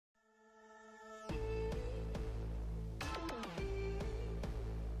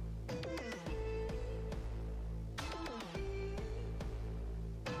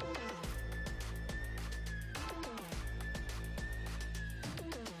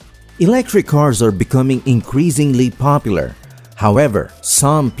Electric cars are becoming increasingly popular. However,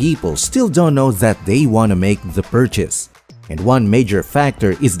 some people still don't know that they want to make the purchase. And one major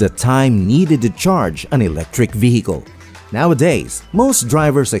factor is the time needed to charge an electric vehicle. Nowadays, most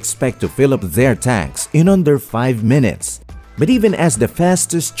drivers expect to fill up their tanks in under 5 minutes. But even as the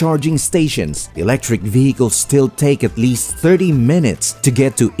fastest charging stations, electric vehicles still take at least 30 minutes to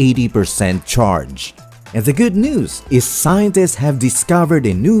get to 80% charge. And the good news is scientists have discovered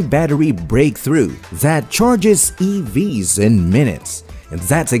a new battery breakthrough that charges EVs in minutes. And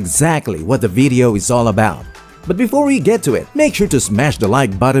that's exactly what the video is all about. But before we get to it, make sure to smash the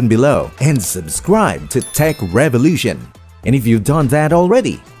like button below and subscribe to Tech Revolution. And if you've done that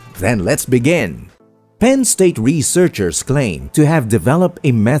already, then let's begin. Penn State researchers claim to have developed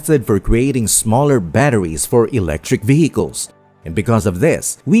a method for creating smaller batteries for electric vehicles. And because of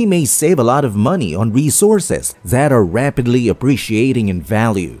this, we may save a lot of money on resources that are rapidly appreciating in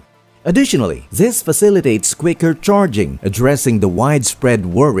value. Additionally, this facilitates quicker charging, addressing the widespread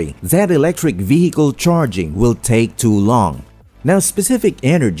worry that electric vehicle charging will take too long. Now, specific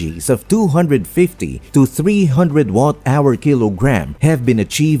energies of 250 to 300 watt-hour-kilogram have been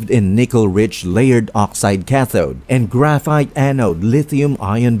achieved in nickel-rich layered oxide cathode and graphite anode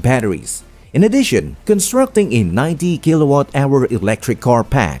lithium-ion batteries. In addition, constructing a 90 kilowatt-hour electric car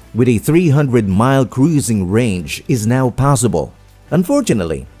pack with a 300-mile cruising range is now possible.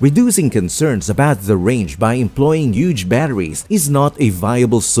 Unfortunately, reducing concerns about the range by employing huge batteries is not a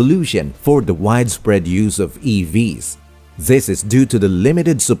viable solution for the widespread use of EVs. This is due to the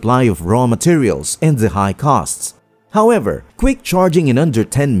limited supply of raw materials and the high costs. However, quick charging in under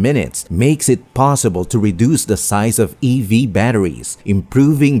 10 minutes makes it possible to reduce the size of EV batteries,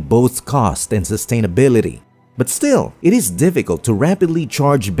 improving both cost and sustainability. But still, it is difficult to rapidly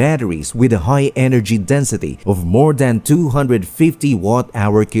charge batteries with a high energy density of more than 250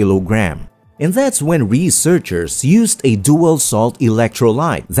 watt-hour-kilogram. And that's when researchers used a dual salt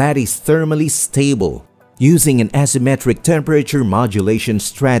electrolyte that is thermally stable. Using an asymmetric temperature modulation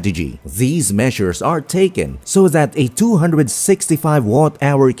strategy, these measures are taken so that a 265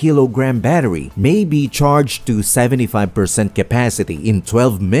 watt-hour-kilogram battery may be charged to 75% capacity in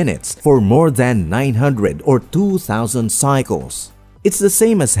 12 minutes for more than 900 or 2,000 cycles. It's the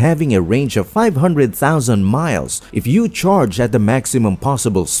same as having a range of 500,000 miles if you charge at the maximum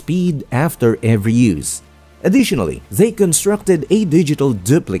possible speed after every use. Additionally, they constructed a digital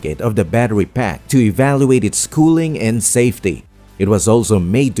duplicate of the battery pack to evaluate its cooling and safety. It was also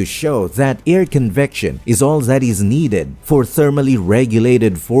made to show that air convection is all that is needed for thermally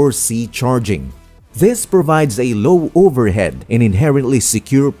regulated 4C charging. This provides a low overhead and inherently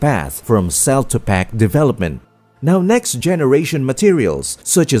secure path from cell to pack development. Now, next-generation materials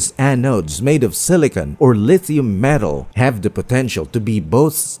such as anodes made of silicon or lithium metal have the potential to be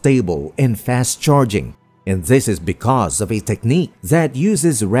both stable and fast charging. And this is because of a technique that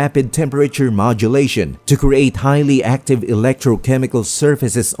uses rapid temperature modulation to create highly active electrochemical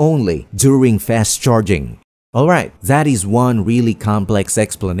surfaces only during fast charging. Alright, that is one really complex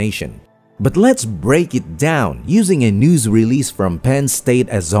explanation. But let's break it down using a news release from Penn State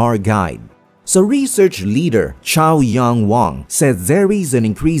as our guide. So research leader Chow-Young Wang said there is an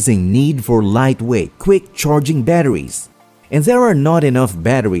increasing need for lightweight, quick charging batteries. And there are not enough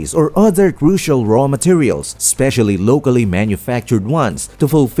batteries or other crucial raw materials, especially locally manufactured ones, to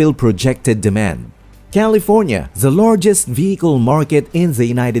fulfill projected demand. California, the largest vehicle market in the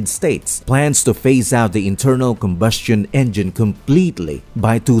United States, plans to phase out the internal combustion engine completely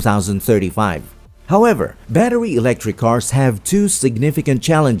by 2035. However, battery electric cars have two significant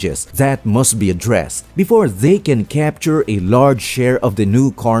challenges that must be addressed before they can capture a large share of the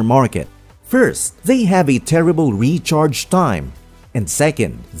new car market. First, they have a terrible recharge time. And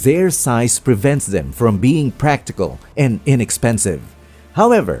second, their size prevents them from being practical and inexpensive.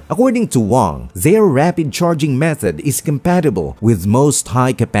 However, according to Wang, their rapid charging method is compatible with most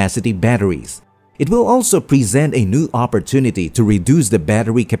high-capacity batteries. It will also present a new opportunity to reduce the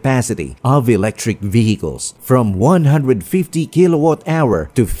battery capacity of electric vehicles from 150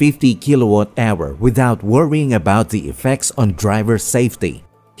 kilowatt-hour to 50 kilowatt-hour without worrying about the effects on driver safety.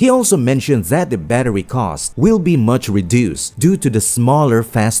 He also mentioned that the battery cost will be much reduced due to the smaller,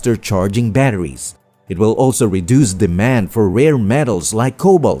 faster charging batteries. It will also reduce demand for rare metals like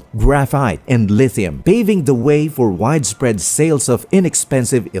cobalt, graphite, and lithium, paving the way for widespread sales of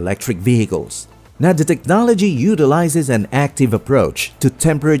inexpensive electric vehicles. Now, the technology utilizes an active approach to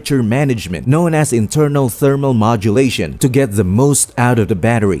temperature management known as internal thermal modulation to get the most out of the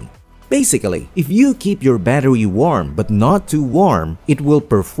battery. Basically, if you keep your battery warm but not too warm, it will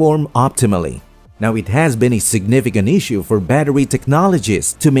perform optimally. Now, it has been a significant issue for battery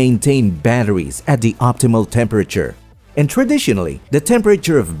technologists to maintain batteries at the optimal temperature. And traditionally, the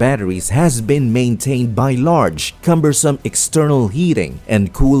temperature of batteries has been maintained by large, cumbersome external heating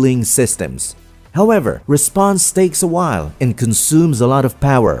and cooling systems. However, response takes a while and consumes a lot of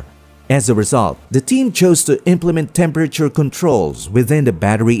power. As a result, the team chose to implement temperature controls within the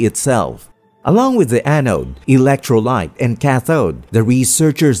battery itself. Along with the anode, electrolyte, and cathode, the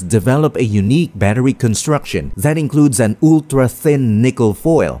researchers developed a unique battery construction that includes an ultra-thin nickel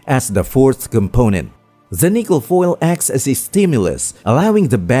foil as the fourth component. The nickel foil acts as a stimulus, allowing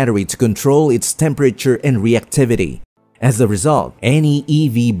the battery to control its temperature and reactivity. As a result, any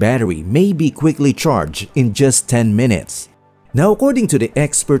EV battery may be quickly charged in just 10 minutes. Now, according to the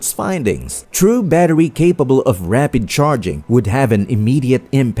experts' findings, true battery capable of rapid charging would have an immediate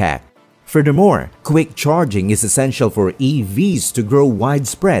impact. Furthermore, quick charging is essential for EVs to grow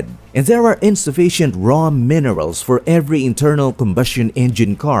widespread, and there are insufficient raw minerals for every internal combustion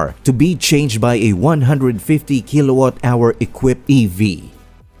engine car to be changed by a 150 kWh equipped EV.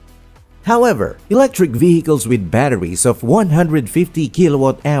 However, electric vehicles with batteries of 150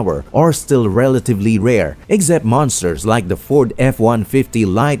 kWh are still relatively rare, except monsters like the Ford F-150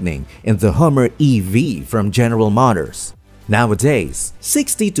 Lightning and the Hummer EV from General Motors. Nowadays,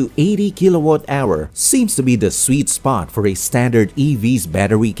 60 to 80 kWh seems to be the sweet spot for a standard EV's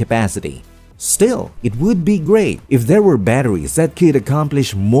battery capacity. Still, it would be great if there were batteries that could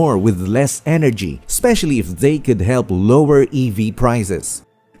accomplish more with less energy, especially if they could help lower EV prices.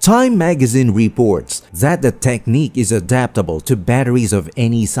 Time magazine reports that the technique is adaptable to batteries of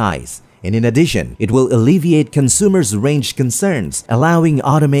any size, and in addition, it will alleviate consumers' range concerns, allowing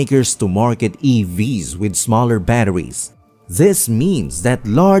automakers to market EVs with smaller batteries. This means that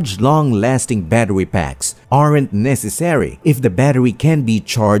large, long-lasting battery packs aren't necessary if the battery can be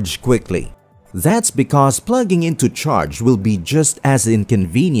charged quickly. That's because plugging in to charge will be just as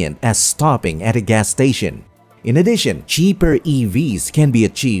inconvenient as stopping at a gas station. In addition, cheaper EVs can be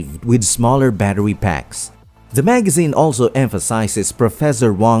achieved with smaller battery packs. The magazine also emphasizes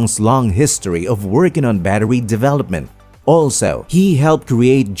Professor Wang's long history of working on battery development. Also, he helped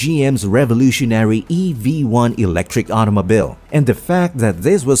create GM's revolutionary EV1 electric automobile, and the fact that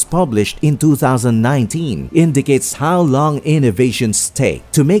this was published in 2019 indicates how long innovations take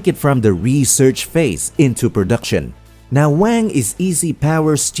to make it from the research phase into production. Now, Wang is Easy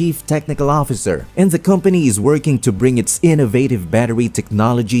Power's Chief Technical Officer, and the company is working to bring its innovative battery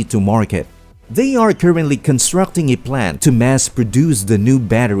technology to market. They are currently constructing a plant to mass produce the new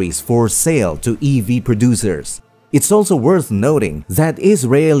batteries for sale to EV producers. It's also worth noting that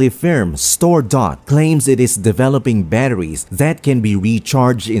Israeli firm StoreDot claims it is developing batteries that can be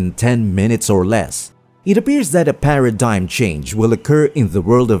recharged in 10 minutes or less. It appears that a paradigm change will occur in the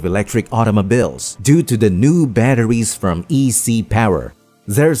world of electric automobiles due to the new batteries from Easy Power.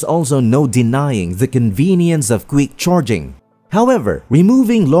 There's also no denying the convenience of quick charging. However,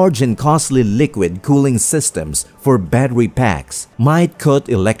 removing large and costly liquid cooling systems for battery packs might cut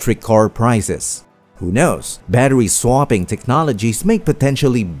electric car prices. Who knows, battery swapping technologies may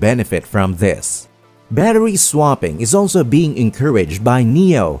potentially benefit from this. Battery swapping is also being encouraged by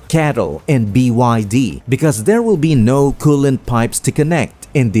NIO, CATL, and BYD because there will be no coolant pipes to connect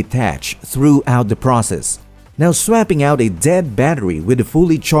and detach throughout the process. Now, swapping out a dead battery with a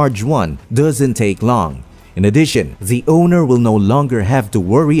fully charged one doesn't take long. In addition, the owner will no longer have to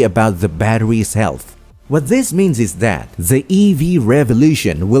worry about the battery's health. What this means is that the EV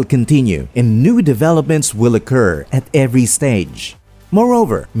revolution will continue and new developments will occur at every stage.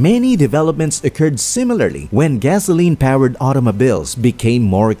 Moreover, many developments occurred similarly when gasoline-powered automobiles became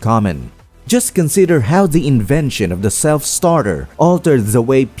more common. Just consider how the invention of the self-starter altered the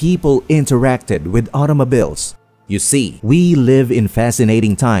way people interacted with automobiles. You see, we live in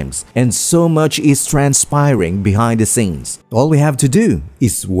fascinating times, and so much is transpiring behind the scenes. All we have to do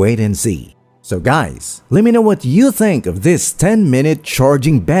is wait and see. So guys, let me know what you think of this 10-minute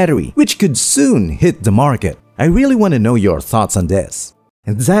charging battery, which could soon hit the market. I really want to know your thoughts on this.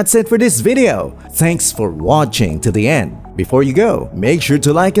 And that's it for this video. Thanks for watching to the end. Before you go, make sure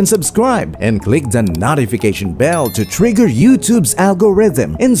to like and subscribe and click the notification bell to trigger YouTube's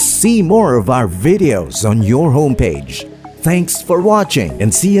algorithm and see more of our videos on your homepage. Thanks for watching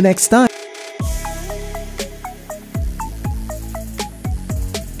and see you next time.